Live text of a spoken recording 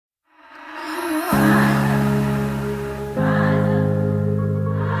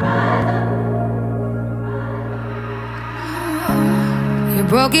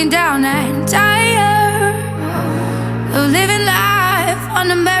broken down and tired of living life on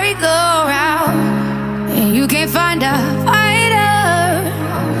the merry-go-round, and you can't find a fighter,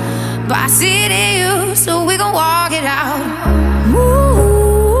 but I see it in you, so we gon' walk it out. Move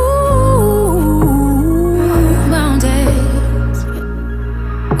mountains,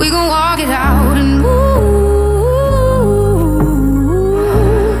 we gon' walk it out and move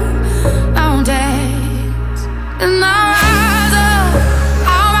mountains. And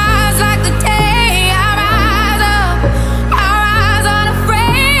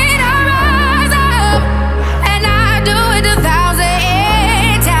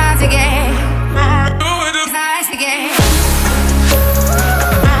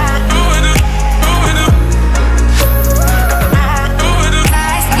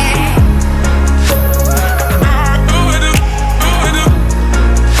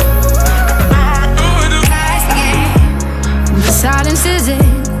silence isn't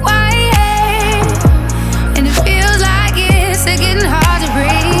quiet, and it feels like it's getting hard to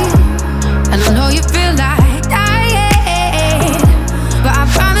breathe. And I know you feel like dying, but I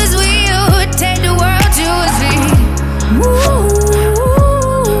promise we would take the world to its feet. Move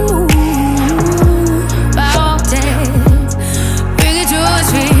mountains, bring it to its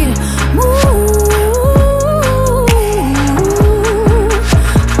feet. Move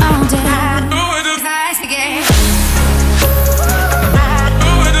mountains, nice again.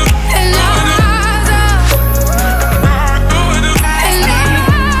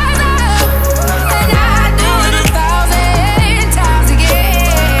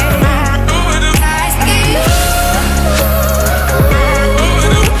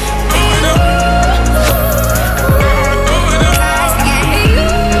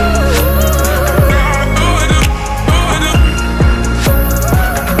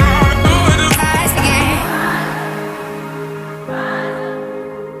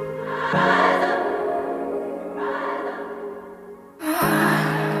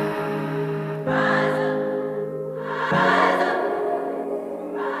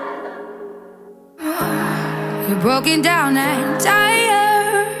 You're broken down and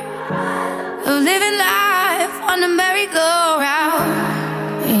tired of living life on the merry-go-round,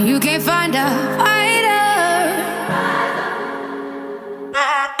 and you can't find a fighter.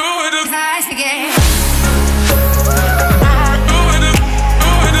 It's nice again.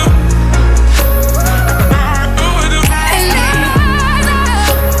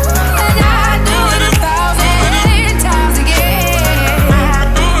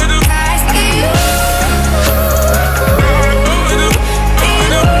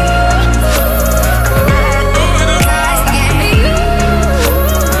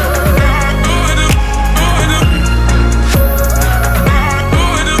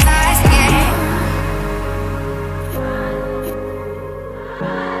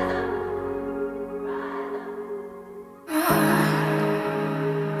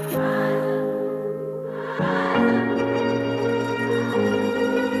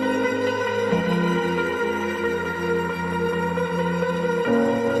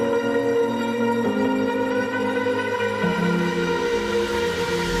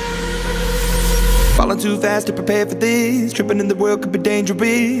 Falling too fast to prepare for this. Tripping in the world could be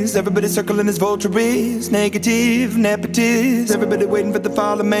dangerous. Everybody circling as vultures. Negative, nepotist. Everybody waiting for the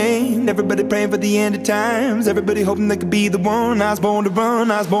fall of man. Everybody praying for the end of times. Everybody hoping they could be the one. I was born to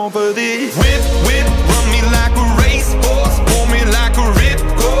run, I was born for this. Whip, whip, run me like a racehorse. Pull me like a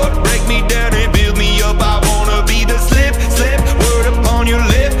ripcord. Break me down and build me up. I wanna be the slip, slip. Word upon your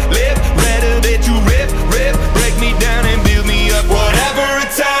lip, lip. Rather that you rip, rip. Break me down and build me up. Whatever it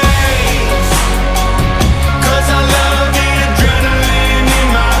takes.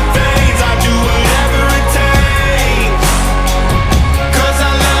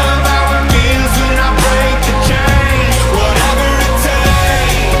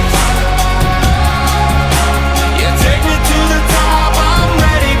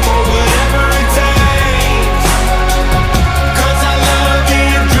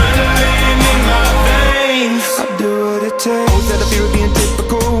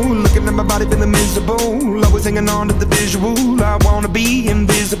 Feeling miserable, always hanging on to the visual. I wanna be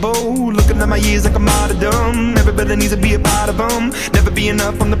invisible, looking at my years like I'm martyrdom. Everybody needs to be a part of them. Never be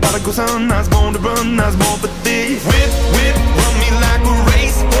enough, I'm the prodigal son. I was born to run, I was born for this. Whip, whip, run me like a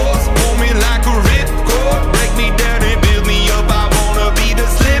racehorse. Pull me like a ripcord. Break me down and build me up. I wanna be the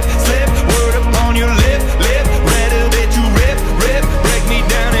slip, slip. Word upon your lip, lip. Rather that you rip, rip. Break me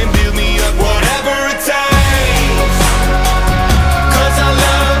down and build me up. Whatever it takes.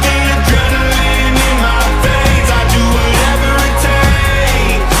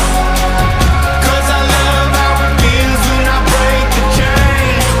 Change.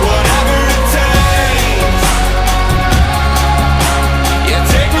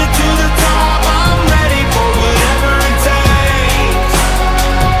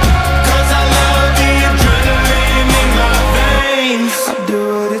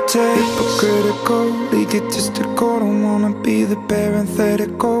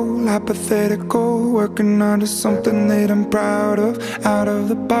 parenthetical, hypothetical, working onto something that I'm proud of. Out of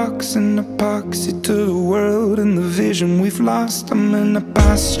the box, an epoxy to the world and the vision we've lost. I'm an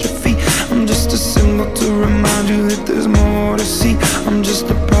apostrophe, I'm just a symbol to remind you that there's more to see. I'm just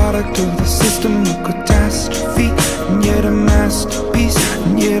a product of the system of catastrophe, and yet a masterpiece,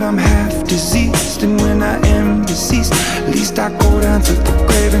 and yet I'm half diseased. And when I am deceased, at least I go down to the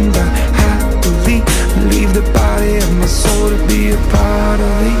grave and die happily, and leave the body of my soul to be a part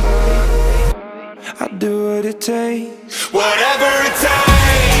of me. I do what it takes, whatever it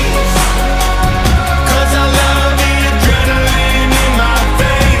takes, 'cause I love the adrenaline in my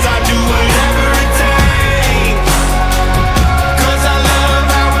veins. I do whatever it takes, 'cause I love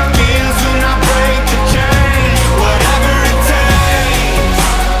how it feels when I break the chain. Whatever it takes,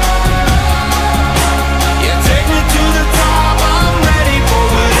 yeah, take me to the top, I'm ready for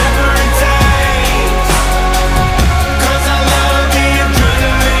whatever it takes, 'cause I love the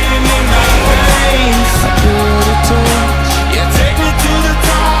adrenaline in my veins. I do what it takes, Yeah, take me to the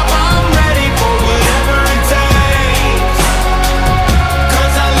top, I'm ready for whatever it takes,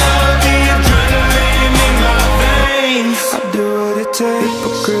 'cause I love the adrenaline in my veins. I do what it takes.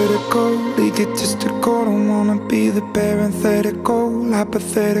 Hypocritical, egotistical, don't wanna be the parenthetical,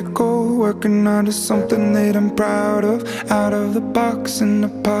 hypothetical, working onto something that I'm proud of. Out of the box, an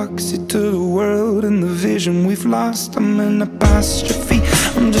epoxy to the world and the vision we've lost. I'm an apostrophe,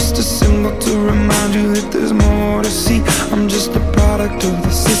 I'm just a symbol to remind you that there's more to see. I'm just a product of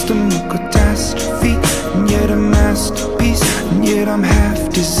the system of catastrophe, and yet a masterpiece, and yet I'm half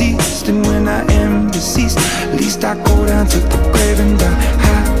diseased. And when I am deceased, at least I go down to the grave and die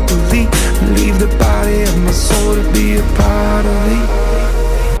happily, and leave the body of my soul to be a part of me.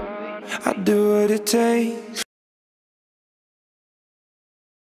 I do what it takes,